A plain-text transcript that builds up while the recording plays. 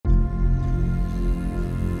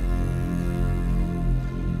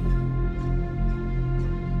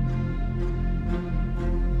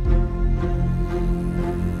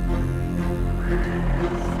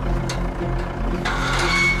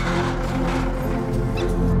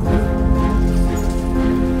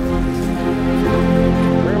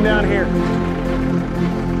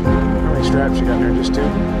used to.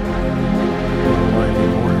 Not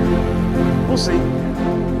anymore. We'll see.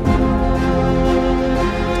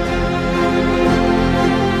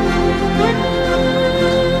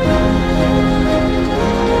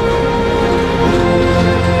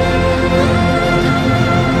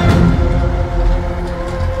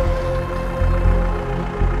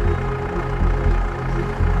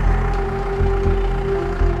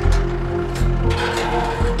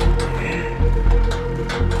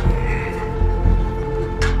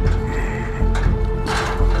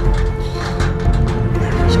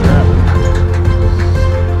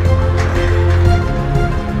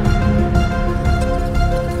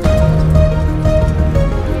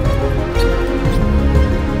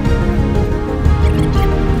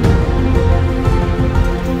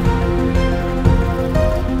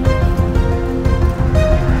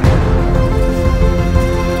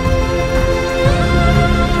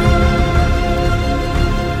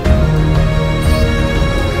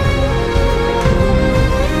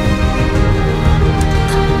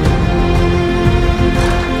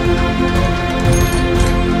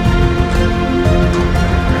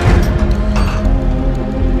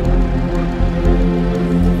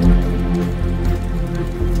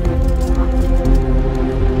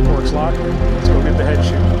 Let's go get the head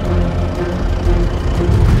shoot.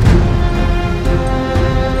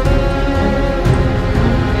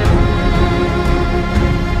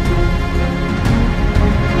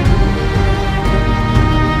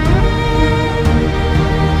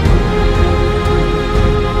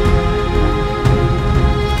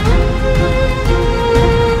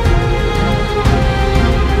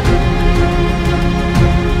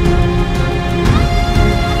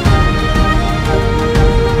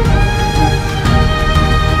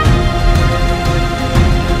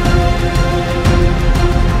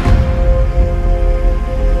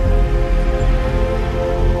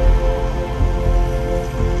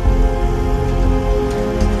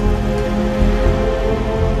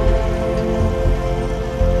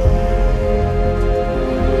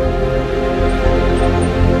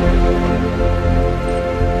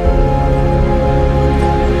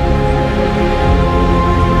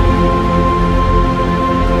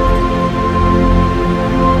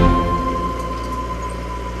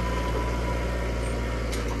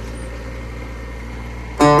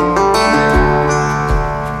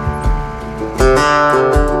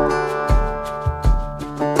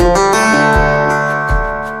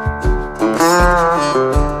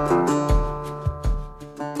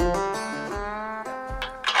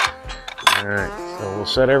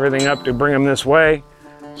 Set everything up to bring them this way.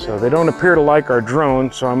 So they don't appear to like our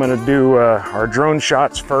drone, so I'm going to do our drone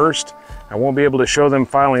shots first. I won't be able to show them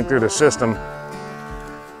filing through the system,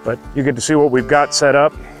 but you get to see what we've got set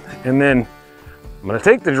up, and then I'm going to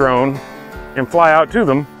take the drone and fly out to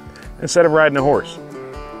them instead of riding a horse.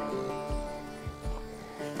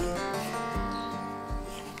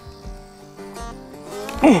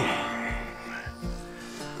 All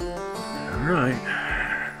right.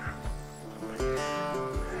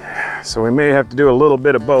 So we may have to do a little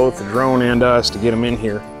bit of both, the drone and us, to get them in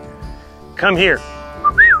here. Come here.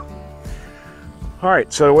 All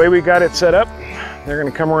right, so the way we got it set up, they're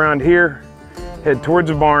gonna come around here, head towards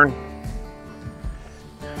the barn,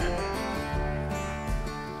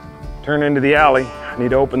 turn into the alley. I need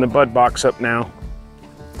to open the bud box up now.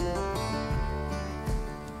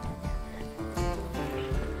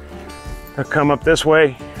 They'll come up this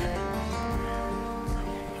way,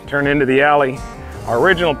 turn into the alley. Our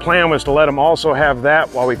original plan was to let them also have that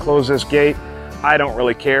while we close this gate. I don't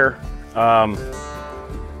really care.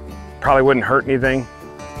 Probably wouldn't hurt anything.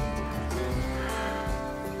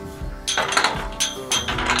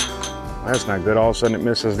 That's not good. All of a sudden it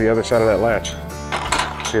misses the other side of that latch.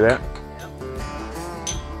 See that?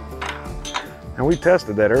 And we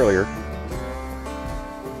tested that earlier.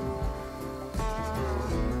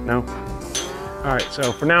 No? All right,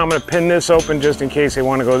 so for now I'm gonna pin this open just in case they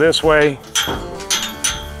wanna go this way.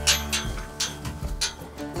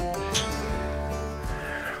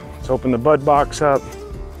 Let's open the bud box up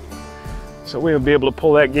so we'll be able to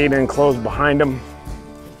pull that gate in closed behind them.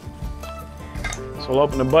 So we'll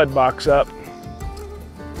open the bud box up.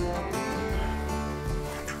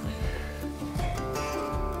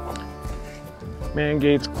 Man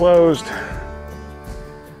gate's closed.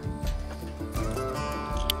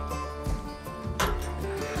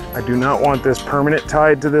 I do not want this permanent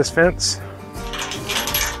tied to this fence,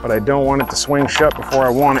 but I don't want it to swing shut before I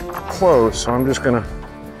want it closed, so I'm just gonna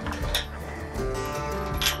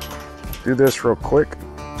do this real quick.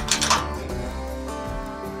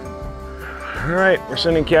 All right, we're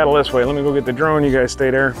sending cattle this way. Let me go get the drone, you guys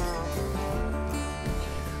stay there.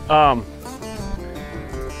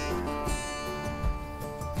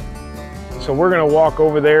 So we're gonna walk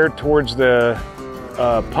over there towards the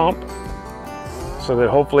pump so that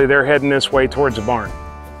hopefully they're heading this way towards the barn.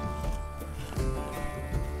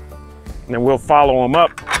 And then we'll follow them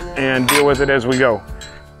up and deal with it as we go.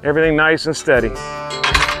 Everything nice and steady.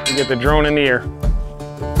 We get the drone in the air.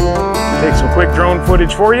 Take some quick drone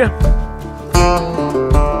footage for you.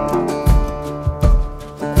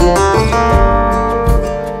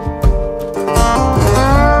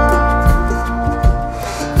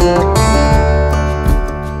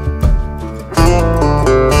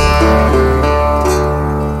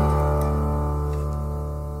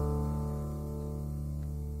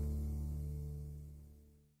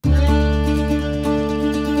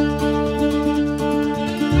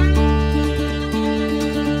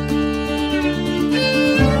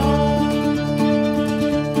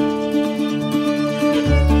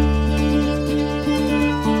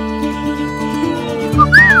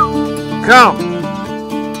 Come.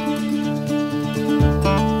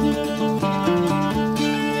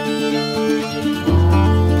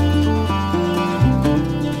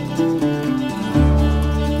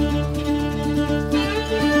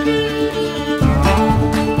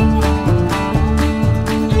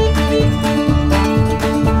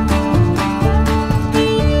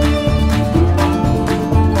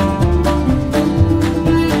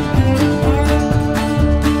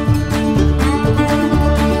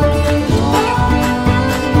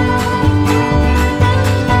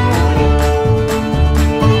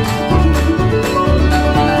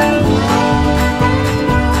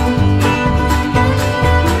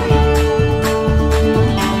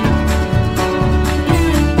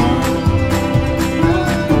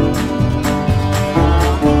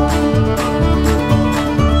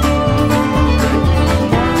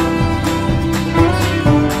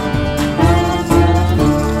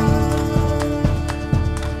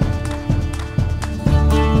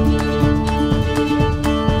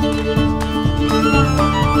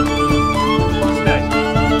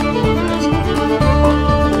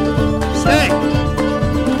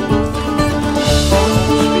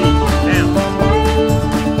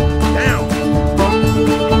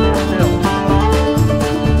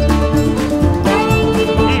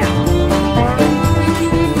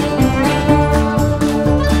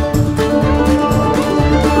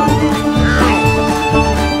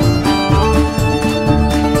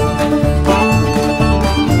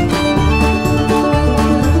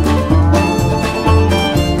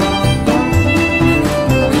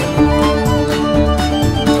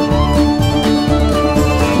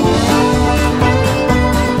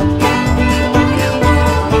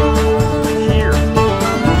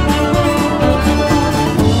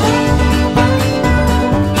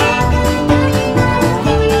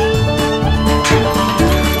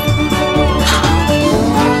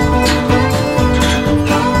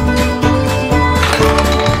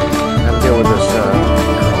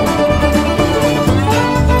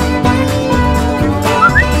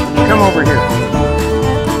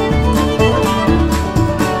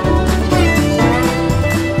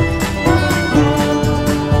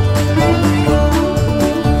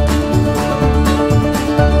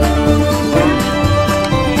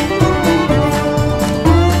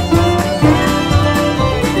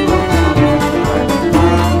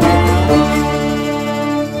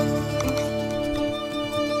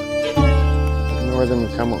 Them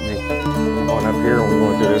to come with me. I'm going up here and we're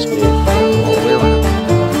going through this gate all the way around.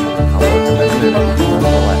 I'll work in a minute.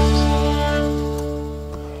 Relax.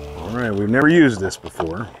 All right, we've never used this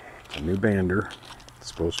before. It's a new bander. It's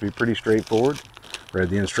supposed to be pretty straightforward.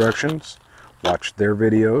 Read the instructions, watched their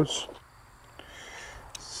videos.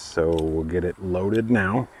 So we'll get it loaded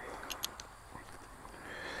now.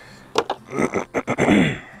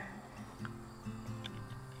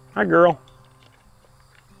 Hi, girl.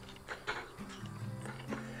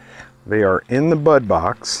 They are in the bud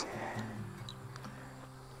box,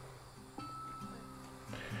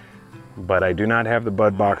 but I do not have the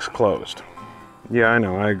bud box closed. Yeah, I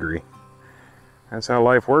know, I agree. That's how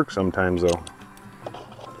life works sometimes, though.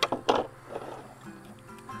 I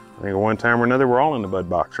think at one time or another, we're all in the bud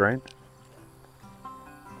box, right?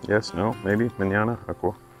 Yes, no, maybe, mañana,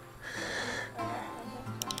 aqua.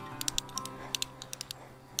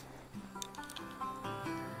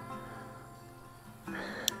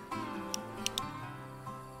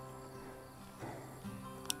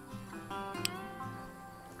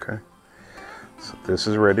 Okay, so this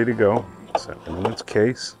is ready to go. Set it in its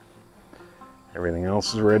case. Everything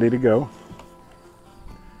else is ready to go.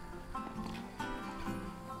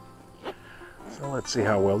 So let's see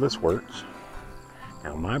how well this works.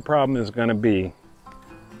 Now my problem is going to be,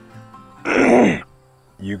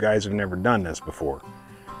 you guys have never done this before.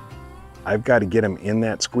 I've got to get them in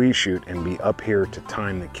that squeeze chute and be up here to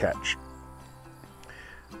time the catch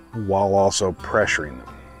while also pressuring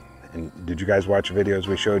them. And did you guys watch videos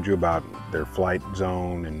we showed you about their flight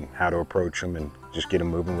zone and how to approach them and just get them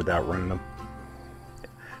moving without running them?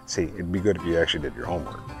 See, it'd be good if you actually did your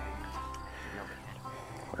homework.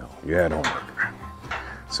 Well, you had homework.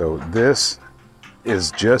 So this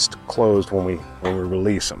is just closed when we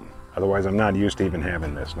release them. Otherwise, I'm not used to even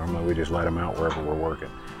having this. Normally, we just let them out wherever we're working,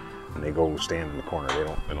 and they go stand in the corner.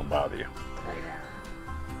 They don't bother you.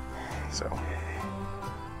 So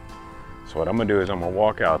what I'm gonna do is I'm gonna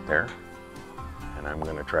walk out there, and I'm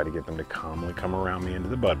gonna try to get them to calmly come around me into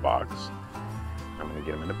the bud box. I'm gonna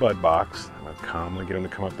get them in the bud box. I'm gonna calmly get them to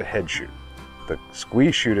come up the head chute. The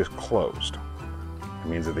squeeze chute is closed. It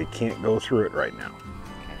means that they can't go through it right now.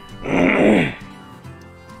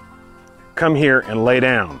 Come here and lay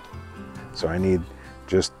down. So I need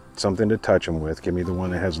just something to touch them with. Give me the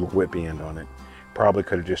one that has a whippy end on it. Probably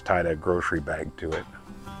could have just tied a grocery bag to it.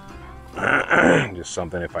 Just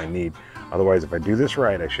something if I need. Otherwise, if I do this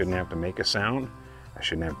right, I shouldn't have to make a sound. I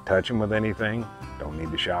shouldn't have to touch them with anything. Don't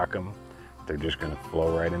need to shock them. They're just gonna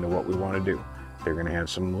flow right into what we want to do. They're gonna have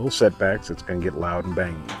some little setbacks. It's gonna get loud and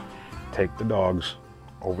banging. Take the dogs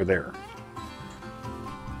over there.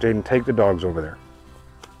 Jaden, take the dogs over there.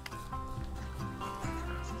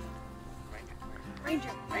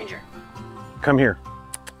 Ranger. Come here.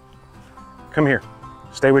 Come here.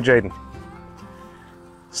 Stay with Jaden.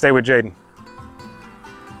 Stay with Jaden.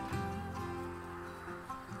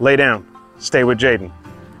 Lay down. Stay with Jaden.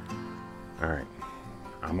 All right.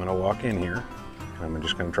 I'm gonna walk in here, and I'm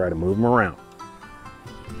just gonna try to move them around.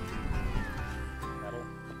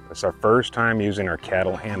 It's our first time using our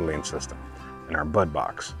cattle handling system in our bud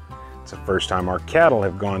box. It's the first time our cattle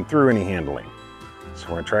have gone through any handling. So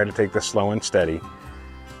we're gonna try to take this slow and steady,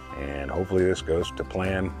 and hopefully this goes to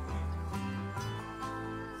plan.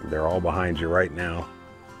 They're all behind you right now.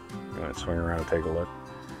 You want to swing around and take a look?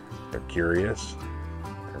 They're curious.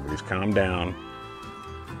 Everybody's calmed down,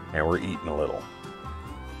 and we're eating a little.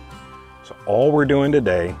 So all we're doing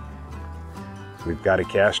today is we've got to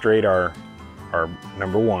castrate our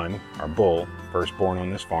number one, our bull, firstborn on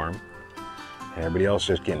this farm. And everybody else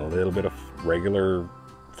just getting a little bit of regular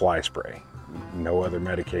fly spray. No other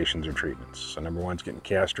medications or treatments. So number one's getting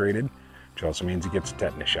castrated, which also means he gets a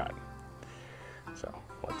tetanus shot. So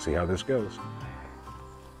let's see how this goes.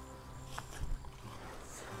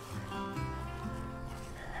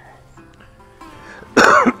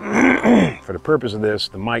 For the purpose of this,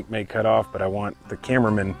 the mic may cut off, but I want the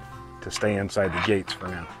cameraman to stay inside the gates for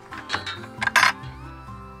now.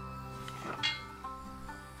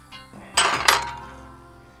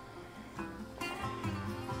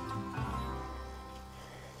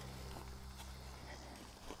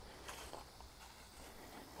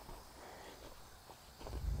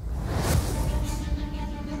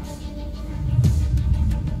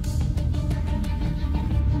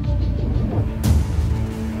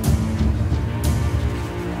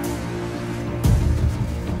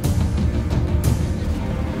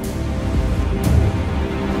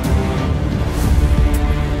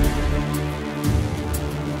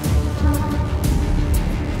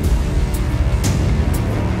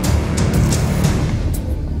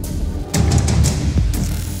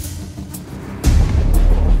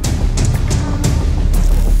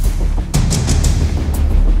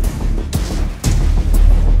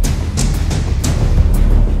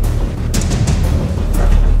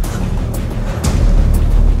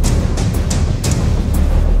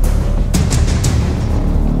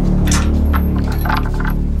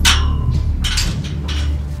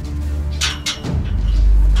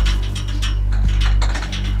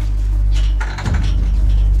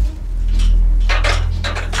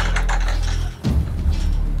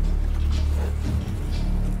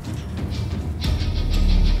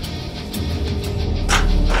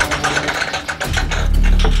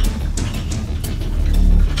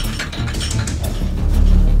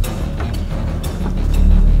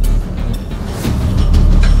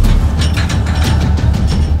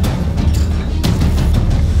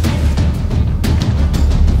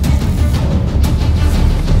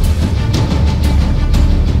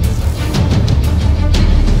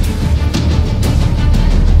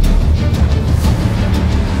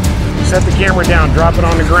 Set the camera down, drop it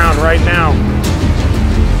on the ground right now.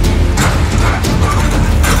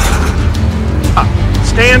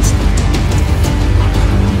 Stance.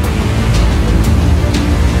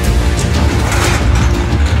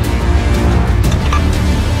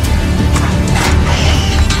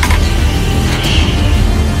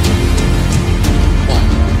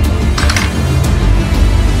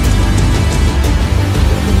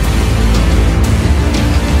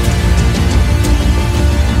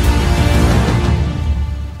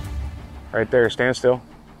 Right there, stand still.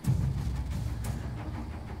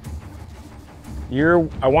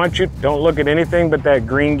 I want you, don't look at anything but that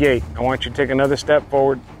green gate. I want you to take another step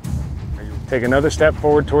forward. Take another step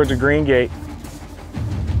forward towards the green gate.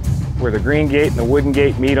 Where the green gate and the wooden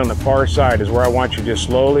gate meet on the far side is where I want you just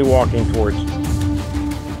slowly walking towards.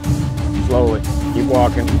 Slowly, keep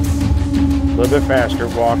walking. A little bit faster,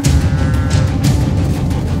 walk.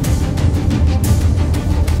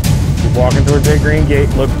 Keep walking towards that green gate,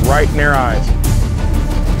 look right in their eyes.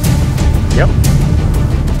 Yep.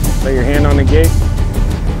 Lay your hand on the gate.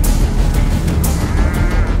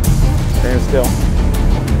 Stand still.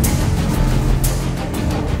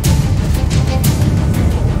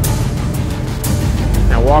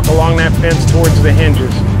 Now walk along that fence towards the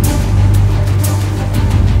hinges.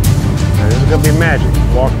 Now this is going to be magic.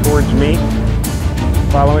 Walk towards me,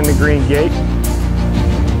 following the green gate.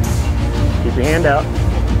 Keep your hand out.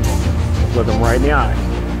 Look them right in the eye.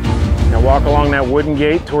 Now walk along that wooden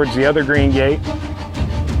gate towards the other green gate.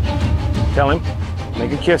 Tell him,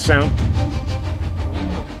 make a kiss sound.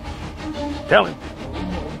 Tell him.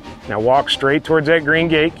 Now walk straight towards that green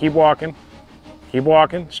gate. Keep walking. Keep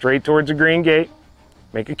walking, straight towards the green gate.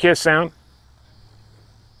 Make a kiss sound.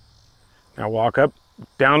 Now walk up,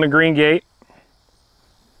 down the green gate,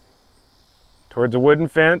 towards the wooden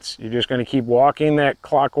fence. You're just going to keep walking that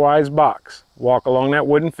clockwise box. Walk along that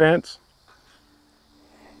wooden fence.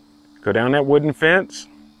 Go down that wooden fence.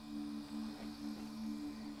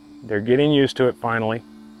 They're getting used to it finally.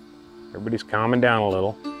 Everybody's calming down a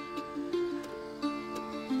little.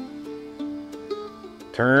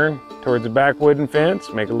 Turn towards the back wooden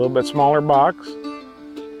fence. Make a little bit smaller box.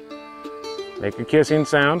 Make a kissing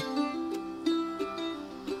sound.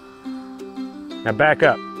 Now back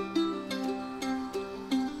up.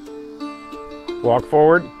 Walk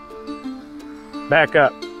forward. Back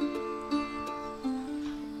up.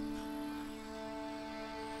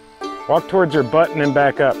 Walk towards her butt and then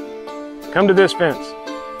back up. Come to this fence.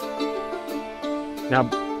 Now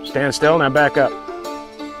stand still, now back up.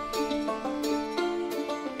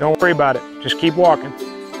 Don't worry about it, just keep walking.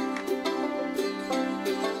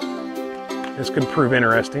 This could prove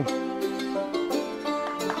interesting.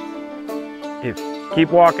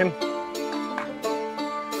 Keep walking.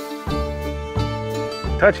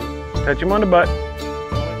 Touch him. Touch him on the butt.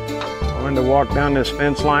 I'm going to walk down this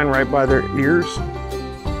fence line right by their ears.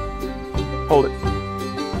 Hold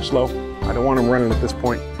it. Slow. I don't want them running at this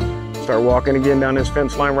point. Start walking again down this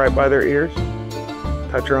fence line right by their ears.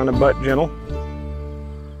 Touch her on the butt, gentle.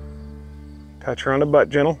 Touch her on the butt,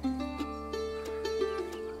 gentle.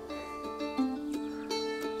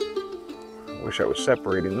 I wish I was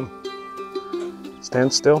separating them.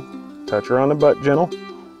 Stand still. Touch her on the butt, gentle.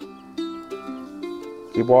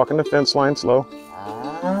 Keep walking the fence line slow.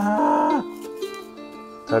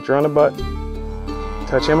 Touch her on the butt.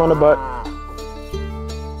 Touch him on the butt.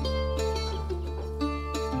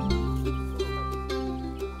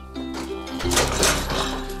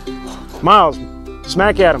 Miles,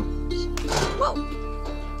 smack at him.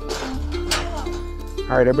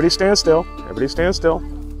 All right, everybody stand still. Everybody stand still.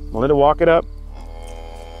 Only to walk it up.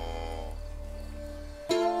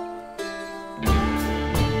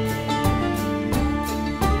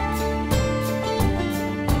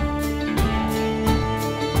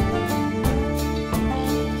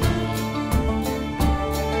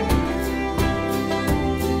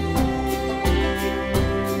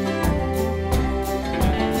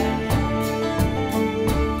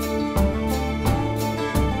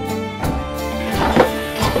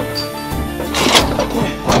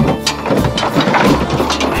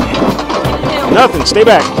 Nothing, stay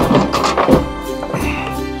back.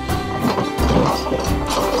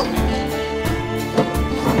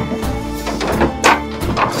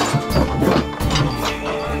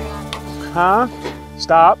 Huh?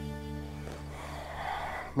 Stop.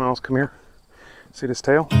 Miles, come here. See this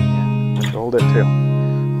tail? Hold that tail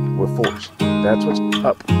with force. That's what's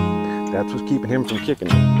up. That's what's keeping him from kicking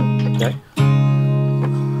you. Okay?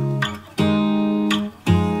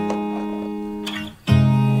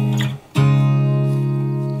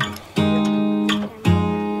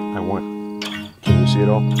 See it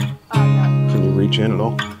all? No. Can you reach in at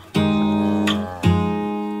all?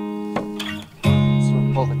 So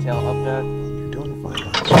pull the tail up, Dad. You're doing fine,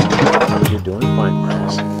 Miles. You're doing fine,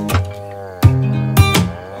 Miles.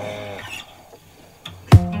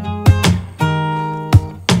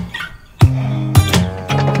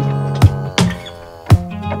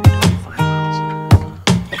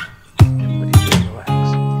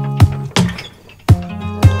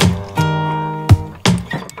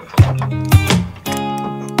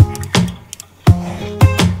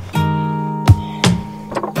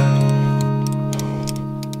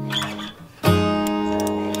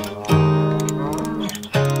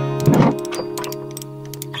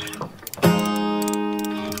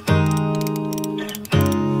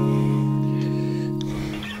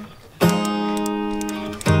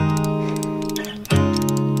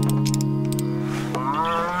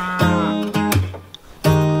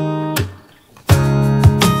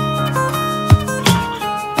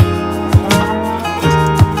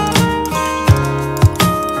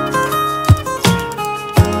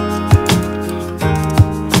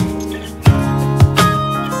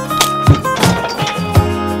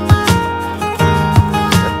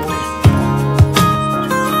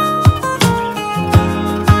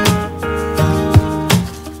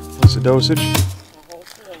 the dosage?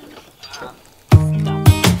 The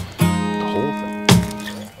whole thing.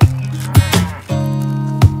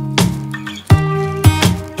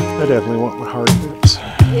 I definitely want my hard bits.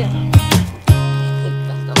 Yeah.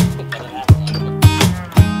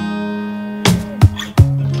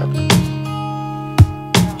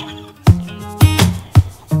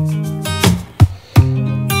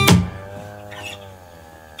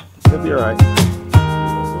 It'll be alright.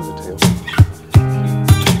 We'll go the tail.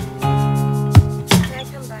 Can I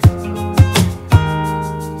come back?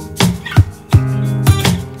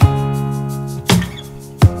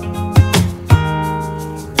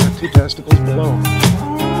 Got 2 testicles below.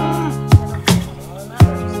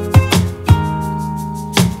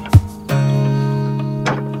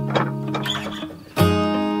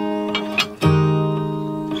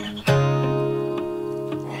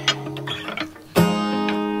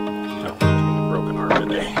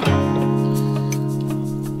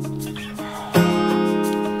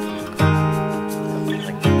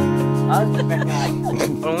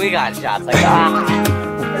 When we got shots, like ah.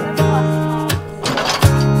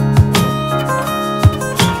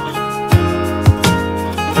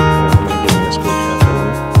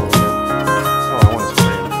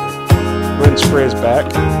 Go ahead and spray his back.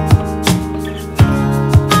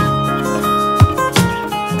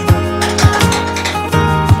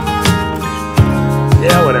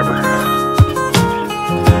 Yeah, whatever.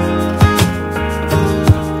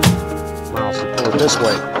 Miles, pull it this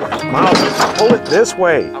way. Miles, pull it this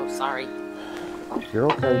way. Oh, sorry. You're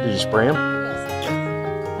okay. Did you spray him?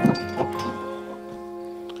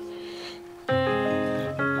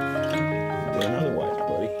 Get another wife,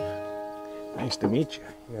 buddy. Nice to meet you.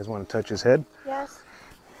 You guys want to touch his head? Yes.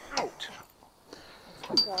 Ouch.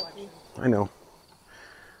 I know.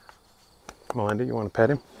 Melinda, you want to pet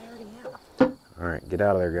him? I already have. All right, get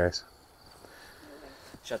out of there, guys.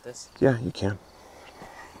 Shut this. Yeah, you can.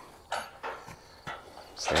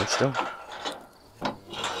 Stand still.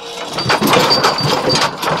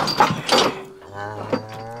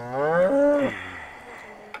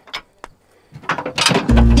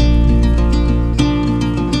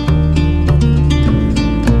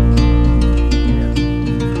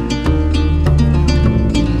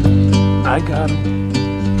 I got him.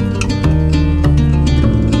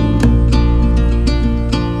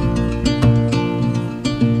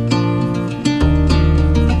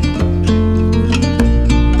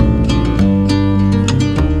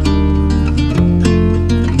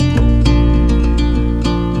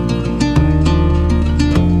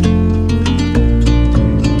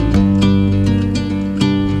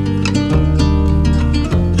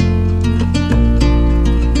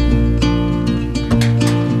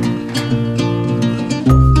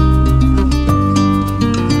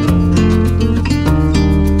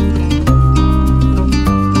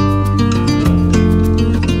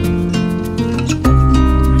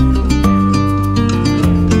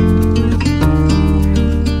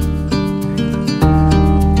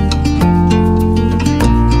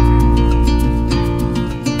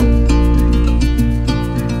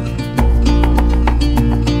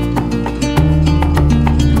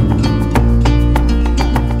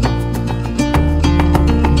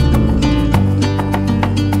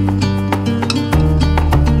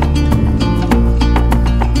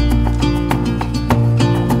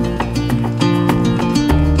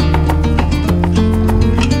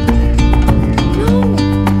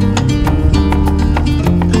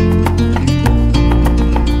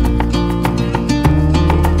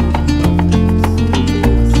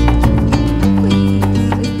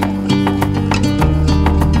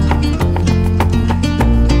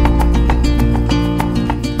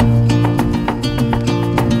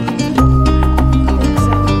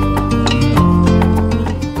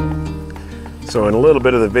 So in a little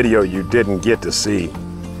bit of the video you didn't get to see,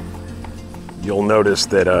 you'll notice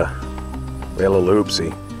that we had a little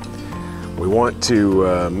oopsie. We want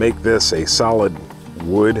to make this a solid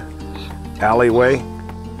wood alleyway,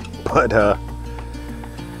 but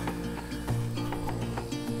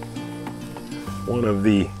one of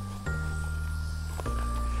the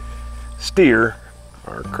steer,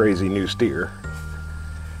 our crazy new steer,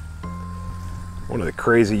 one of the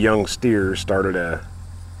crazy young steers started a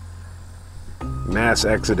mass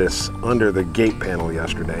exodus under the gate panel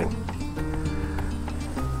yesterday.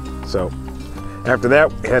 So after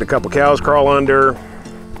that, we had a couple cows crawl under,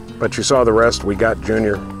 but you saw the rest. We got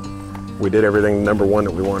Junior. We did everything number one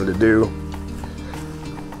that we wanted to do.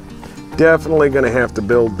 Definitely gonna have to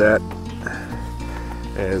build that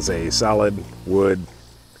as a solid wood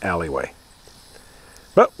alleyway.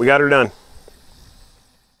 But we got her done.